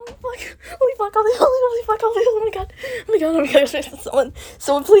Holy fuck, holy fuck, oh my god,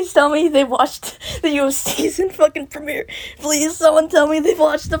 someone please tell me they watched the U season fucking premiere. Please, someone tell me they've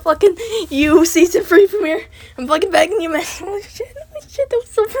watched the fucking U season 3 premiere. I'm fucking begging you, man. Holy shit, that was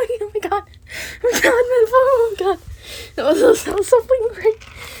so funny, oh my god, man, oh my god, that was so fucking great.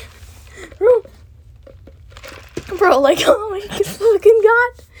 Bro, like, oh my fucking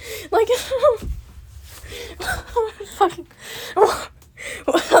god, like, oh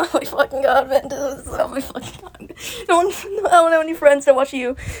my fucking god, man, oh my fucking god, I don't have any friends that watch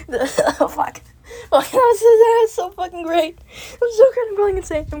you, oh fuck, that was so fucking great, it was so great, I'm going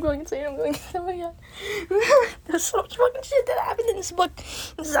insane, oh my god, there's so much fucking shit that happened in this book,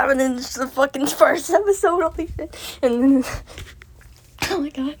 this happened in the fucking first episode, holy shit, and then, oh my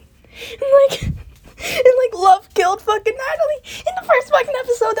god, and Love killed fucking Natalie in the first fucking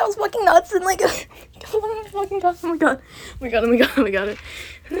episode. That was fucking nuts. And like, oh my fucking god, oh my god, we got it.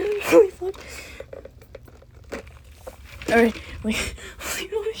 Holy fuck. Alright, holy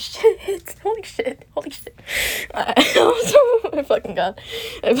shit. Oh my fucking god.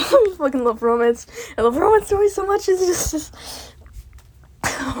 I fucking love romance. I love romance stories so much. It's just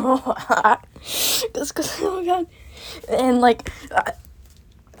oh my god. And like,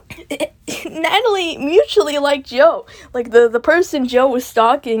 Natalie mutually liked Joe. Like, the person Joe was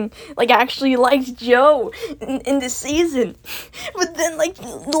stalking, like, actually liked Joe in this season. But then, like,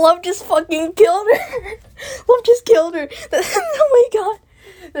 Love just fucking killed her. Oh my god.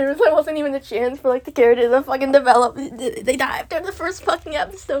 There wasn't even a chance for, like, the characters to fucking develop. They died after the first fucking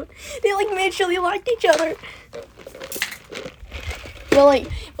episode. They, like, mutually liked each other. But like,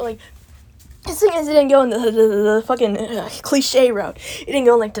 the thing is, it didn't go in the fucking cliche route. It didn't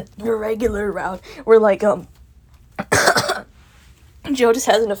go in, like, the regular route, where, like, Joe just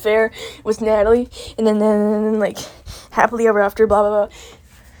has an affair with Natalie, and then like, happily ever after, blah, blah, blah.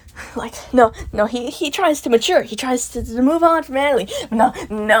 Like, no, he tries to mature. He tries to move on from Natalie.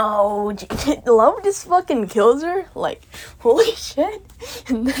 No, Love just fucking kills her. Like, holy shit.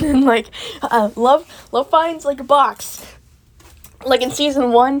 And then, like, Love finds, like, a box. Like, in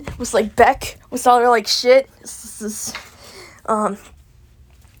season 1, was, like, Beck was all her, like, shit. And,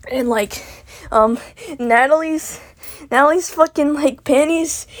 like, Natalie's fucking, like,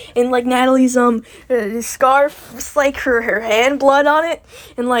 panties, and, like, Natalie's, scarf was, like, her hand blood on it,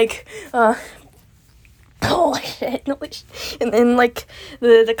 and, like, holy shit, and then, like,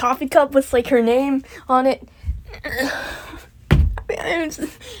 the coffee cup was, like, her name on it.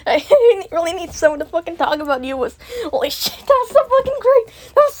 I really need someone to fucking talk about you with. Holy shit, that was so fucking great.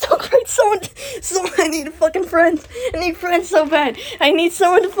 That was so great. Someone, I need a fucking friend. I need friends so bad. I need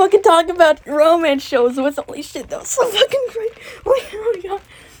someone to fucking talk about romance shows with. Holy shit, that was so fucking great. Oh my god.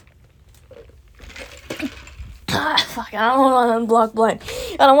 Fuck, I don't want to unblock Blind.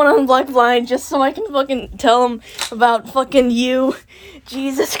 I don't want to unblock Blind just so I can fucking tell him about fucking you.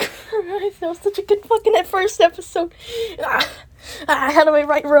 Jesus Christ, that was such a good fucking first episode. How do I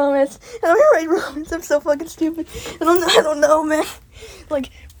write romance? I'm so fucking stupid. I don't know, man.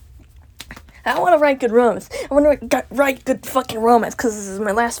 Like, I want to write good romance. I want to write good fucking romance, because this is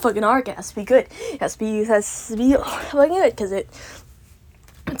my last fucking arc. It has to be good. It has to be fucking good, because it's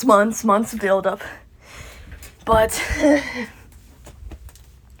months of build up. But I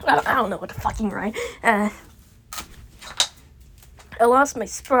don't know what to fucking write. I lost my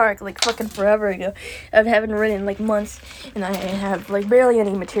spark, like, fucking forever ago. I haven't written in, like, months, and I have, like, barely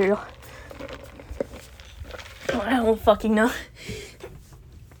any material. I don't fucking know.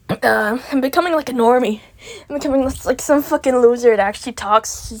 I'm becoming, like, a normie. I'm becoming, like, some fucking loser that actually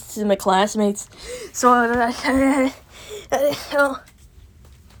talks to my classmates. So,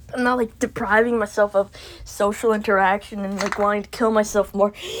 I'm not, like, depriving myself of social interaction and, like, wanting to kill myself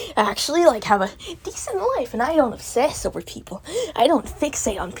more. I actually, like, have a decent life, and I don't obsess over people. I don't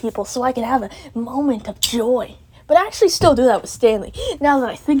fixate on people so I can have a moment of joy. But I actually still do that with Stanley. Now that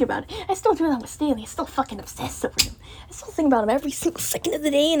I think about it, I still do that with Stanley. I still fucking obsess over him. I still think about him every single second of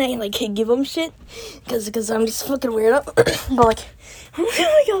the day, and I, like, give him shit. Because I'm just fucking weird. But, like, oh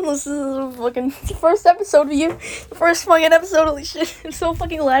my god, this is fucking the first episode of you. The first fucking episode, holy shit. I'm so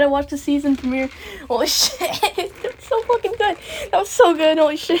fucking glad I watched the season premiere. Holy shit. It was so fucking good. That was so good,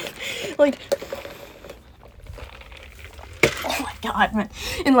 holy shit. Like, oh my god, man.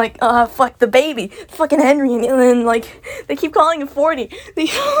 And, like, fuck, the baby. Fucking Henry. And then, like, they keep calling him 40.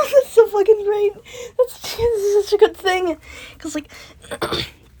 That's so fucking great. That's such a good thing. Because, like,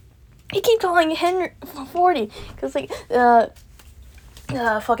 he keep calling Henry 40. Because, like,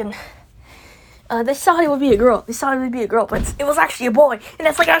 fucking, they thought it would be a girl. But it was actually a boy. And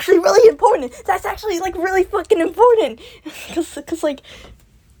that's, like, actually really important. That's actually, like, really fucking important. Because like,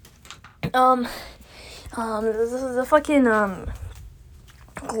 the fucking,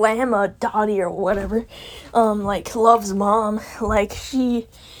 Glamma Dottie or whatever, like, loves mom. Like,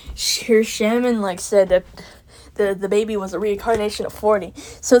 her shaman, like, said that the baby was a reincarnation of 40.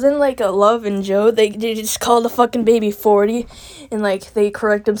 So then, like, Love and Joe, they just call the fucking baby 40, and, like, they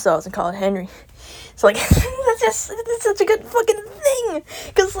correct themselves and call it Henry. So, like, that's such a good fucking thing,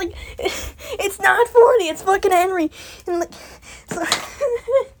 because, like, it's not 40, it's fucking Henry, and, like, so,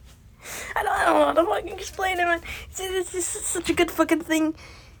 I don't know how to fucking explain it, man. It's just such a good fucking thing.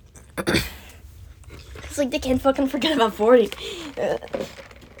 It's like, they can't fucking forget about 40.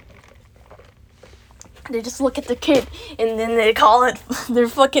 They just look at the kid, and then they call it their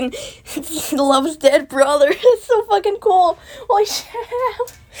fucking Love's dead brother. It's so fucking cool. Holy shit.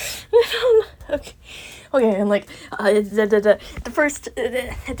 Okay, and like, the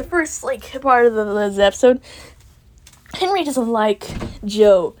first like part of this episode, Henry doesn't like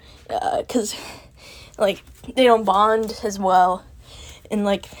Joe, cause like they don't bond as well, and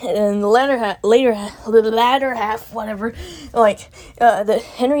like in the latter half, whatever, like the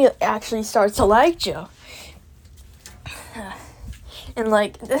Henry actually starts to like Joe. And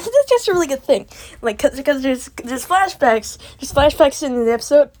like that's just a really good thing, like because there's flashbacks in the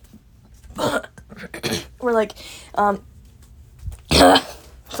episode where like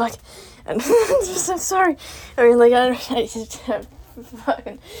fuck, I'm so sorry. I mean, like I fucking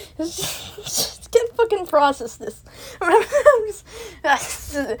just can't fucking process this. I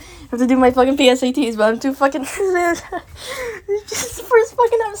have to do my fucking PSATs, but I'm too fucking. Just the first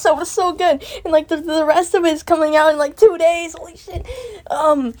fucking episode was so good, and like the rest of it is coming out in like 2 days. Holy shit.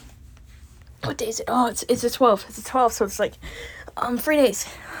 What day is it? Oh, it's the 12th. It's the 12th, so it's like 3 days.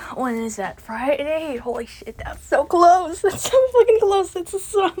 When is that? Friday? Holy shit, that's so close. That's so fucking close. It's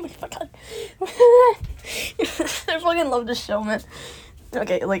so oh my god. I fucking love this show, man.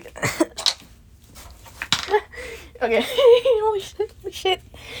 Okay, like okay. Holy shit.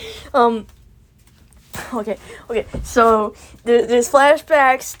 Okay. So there's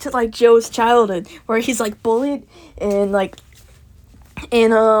flashbacks to like Joe's childhood where he's like bullied and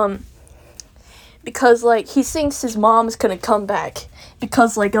because like he thinks his mom's gonna come back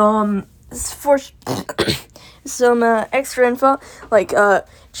because like for some extra info, like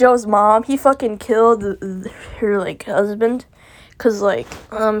Joe's mom, he fucking killed her like husband cuz like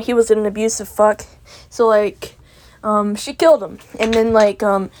he was an abusive fuck. So like she killed him, and then like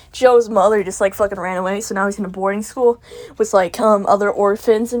Joe's mother just like fucking ran away, so now he's in a boarding school with like other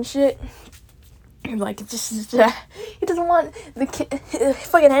orphans and shit. And like just he doesn't want the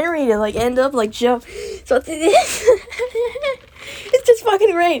fucking Henry to like end up like Joe. So it's just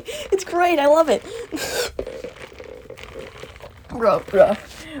fucking great. It's great. I love it. Bro,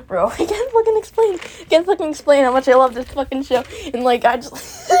 I can't fucking explain how much I love this fucking show. And like I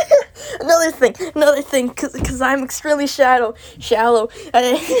just another thing, cause I'm extremely shallow.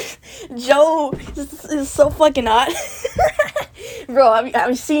 Joe is so fucking hot. Bro,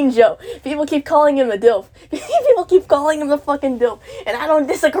 I've seen Joe. People keep calling him a dilf. People keep calling him a fucking dilf, and I don't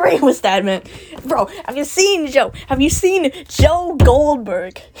disagree with that, man. Bro, have you seen Joe? Have you seen Joe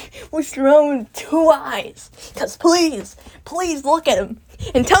Goldberg with your own 2 eyes? Cause please look at him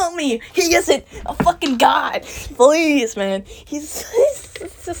and tell me he isn't a fucking god. Please, man. He's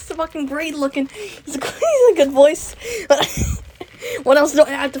just fucking great looking. He's a good voice. What else do I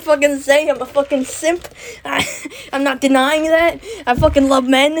have to fucking say? I'm a fucking simp. I'm not denying that. I fucking love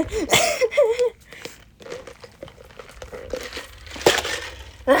men.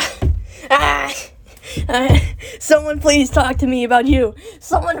 Someone please talk to me about you.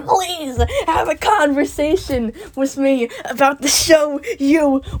 Someone please have a conversation with me about the show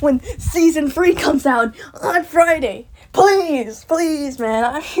You when season 3 comes out on Friday. Please, man,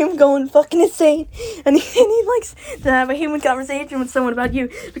 I'm going fucking insane. And he likes to have a human conversation with someone about you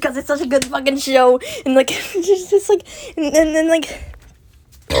because it's such a good fucking show. And like, just like, and then like,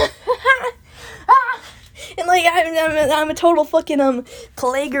 and like, I'm a total fucking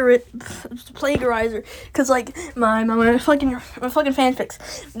plagiarizer. Cause like my fucking fanfics,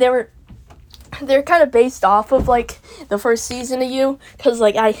 they're kind of based off of like the first season of You. Cause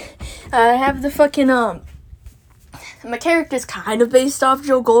like I have the fucking my character's kind of based off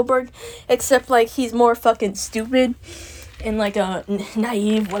Joe Goldberg, except like he's more fucking stupid and like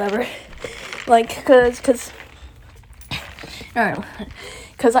naive, whatever. Like, cause I don't know,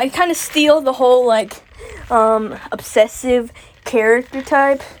 cause I kind of steal the whole like obsessive character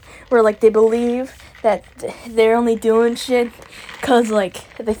type, where like they believe that they're only doing shit cause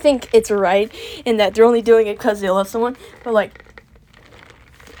like they think it's right, and that they're only doing it cause they love someone, but like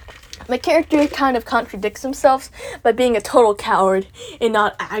my character kind of contradicts himself by being a total coward and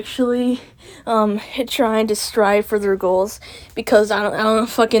not actually trying to strive for their goals, because I don't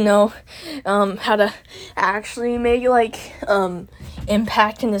fucking know how to actually make like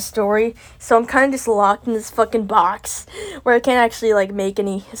impact in the story. So I'm kind of just locked in this fucking box where I can't actually like make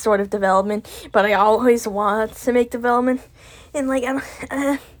any sort of development, but I always want to make development. And like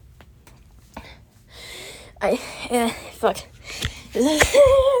fuck. I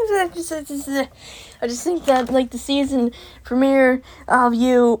just think that like the season premiere of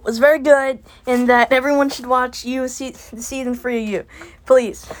You was very good, and that everyone should watch the season 3 of You.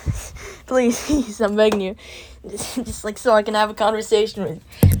 Please, please, I'm begging you, just like so I can have a conversation with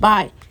you. Bye.